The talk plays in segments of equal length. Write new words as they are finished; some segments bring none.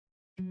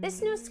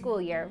This new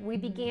school year, we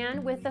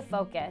began with a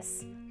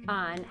focus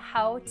on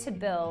how to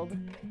build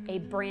a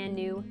brand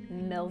new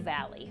Mill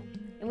Valley.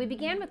 And we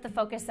began with the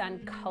focus on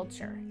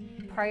culture,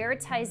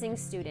 prioritizing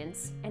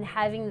students and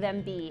having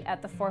them be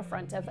at the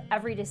forefront of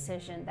every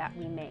decision that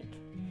we make.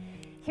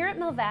 Here at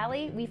Mill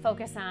Valley, we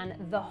focus on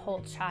the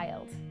whole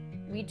child.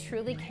 We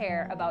truly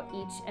care about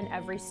each and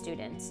every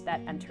student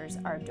that enters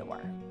our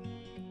door.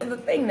 The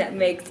thing that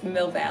makes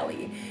Mill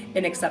Valley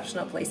an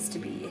exceptional place to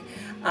be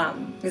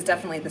is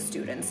definitely the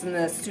students and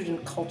the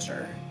student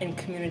culture and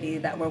community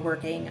that we're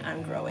working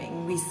on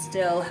growing. We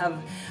still have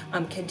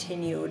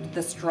continued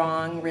the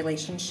strong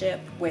relationship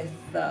with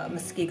the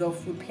Muskego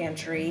Food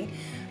Pantry.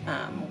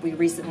 We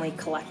recently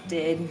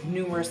collected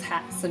numerous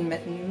hats and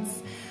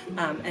mittens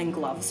and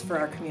gloves for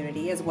our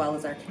community, as well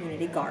as our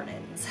community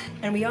gardens.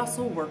 And we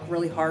also work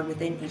really hard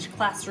within each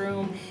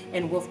classroom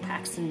in wolf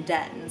packs and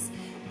dens,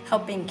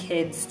 helping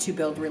kids to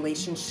build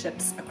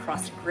relationships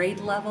across grade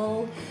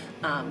level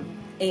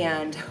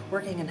and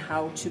working on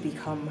how to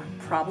become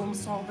problem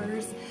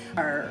solvers.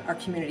 Our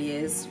community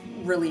is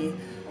really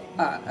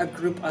a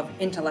group of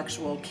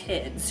intellectual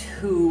kids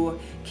who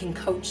can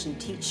coach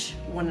and teach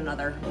one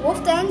another.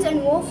 Wolf dens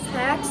and wolf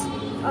packs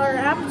are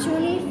an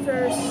opportunity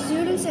for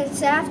students and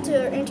staff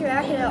to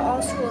interact at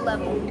all school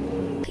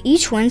level.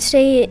 Each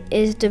Wednesday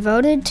is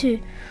devoted to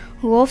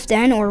Wolf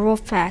Den or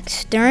Wolf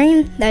Packs.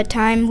 During that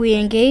time, we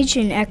engage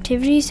in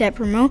activities that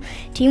promote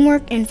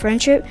teamwork and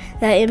friendship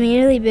that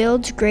immediately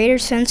builds greater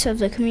sense of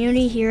the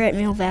community here at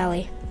Mill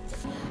Valley.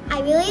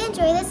 I really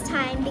enjoy this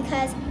time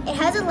because it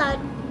has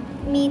allowed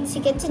me to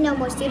get to know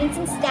more students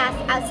and staff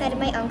outside of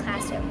my own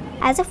classroom.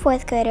 As a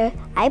fourth grader,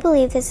 I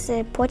believe this is an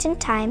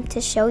important time to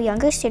show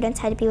younger students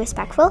how to be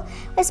respectful,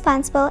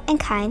 responsible, and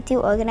kind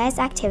through organized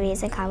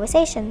activities and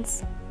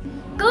conversations.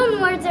 Golden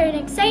Awards are an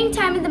exciting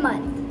time of the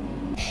month.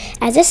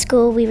 As a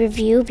school, we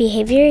review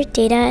behavior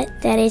data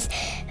that is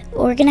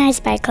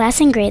organized by class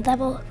and grade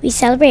level. We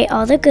celebrate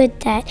all the good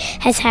that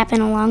has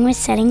happened along with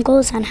setting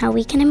goals on how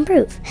we can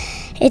improve.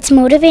 It's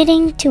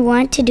motivating to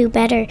want to do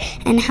better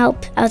and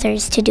help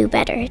others to do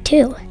better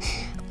too.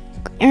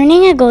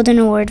 Earning a Golden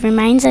Award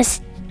reminds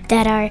us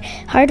that our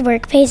hard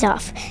work pays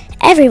off.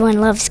 Everyone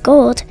loves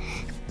gold.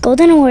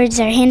 Golden Awards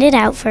are handed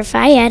out for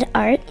Phi-Ed,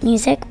 art,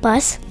 music,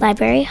 bus,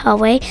 library,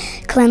 hallway,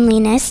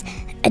 cleanliness,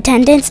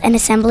 attendance, and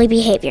assembly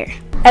behavior.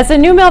 As a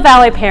new Mill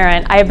Valley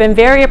parent, I have been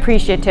very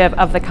appreciative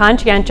of the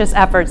conscientious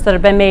efforts that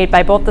have been made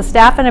by both the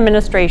staff and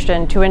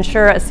administration to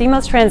ensure a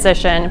seamless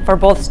transition for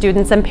both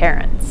students and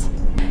parents.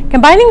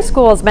 Combining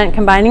schools meant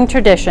combining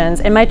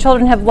traditions, and my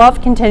children have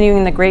loved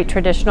continuing the great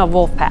tradition of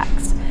wolf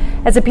packs.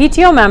 As a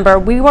PTO member,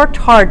 we worked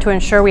hard to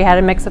ensure we had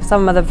a mix of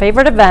some of the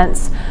favorite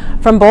events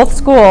from both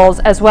schools,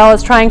 as well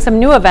as trying some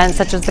new events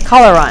such as the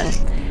Color Run.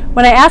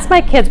 When I asked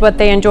my kids what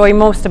they enjoy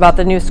most about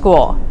the new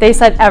school, they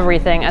said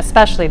everything,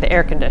 especially the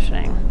air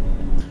conditioning.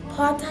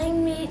 Pod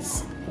Time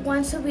meets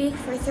once a week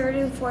for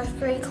 3rd and 4th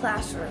grade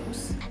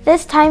classrooms.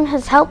 This time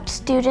has helped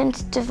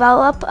students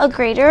develop a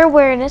greater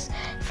awareness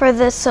for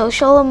the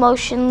social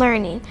emotion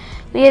learning.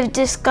 We have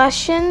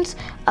discussions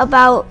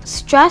about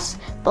stress,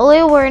 bully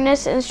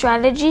awareness, and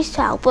strategies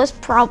to help us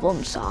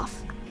problem solve.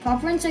 Paw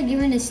prints are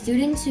given to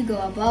students who go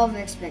above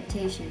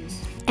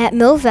expectations. At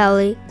Mill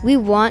Valley, we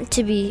want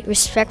to be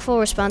respectful,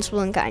 responsible,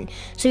 and kind.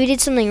 So if you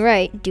did something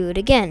right, do it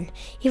again,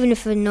 even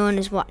if no one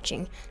is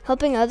watching.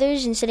 Helping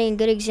others and setting a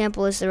good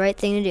example is the right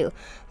thing to do.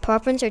 Paw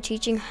prints are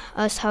teaching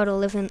us how to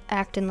live and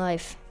act in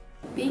life.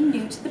 Being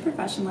new to the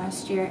profession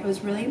last year, it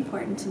was really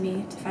important to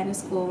me to find a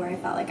school where I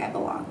felt like I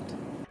belonged.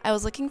 I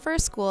was looking for a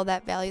school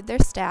that valued their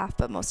staff,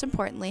 but most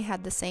importantly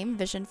had the same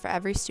vision for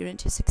every student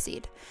to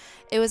succeed.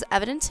 It was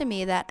evident to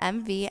me that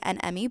MV and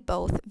ME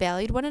both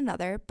valued one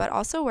another, but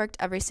also worked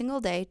every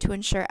single day to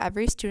ensure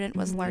every student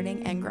was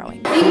learning and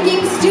growing.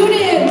 Thinking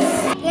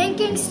students!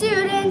 Thinking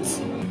students!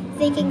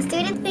 Thinking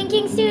students!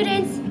 Thinking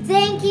students!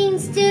 Thinking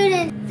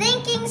students!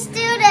 Thinking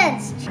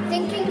students!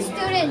 Thinking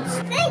students!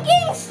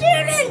 Thinking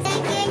students!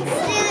 Thinking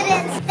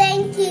students!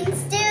 Thinking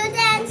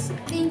students!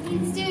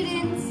 Thinking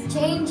students!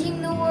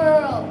 Changing the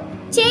world!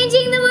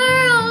 Changing the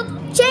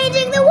world!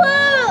 Changing the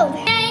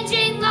world!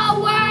 Changing the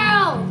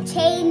world!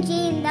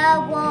 Changing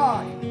the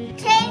world!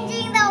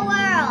 Changing the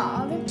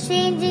world!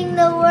 Changing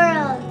the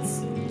world!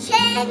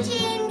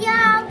 Changing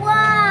your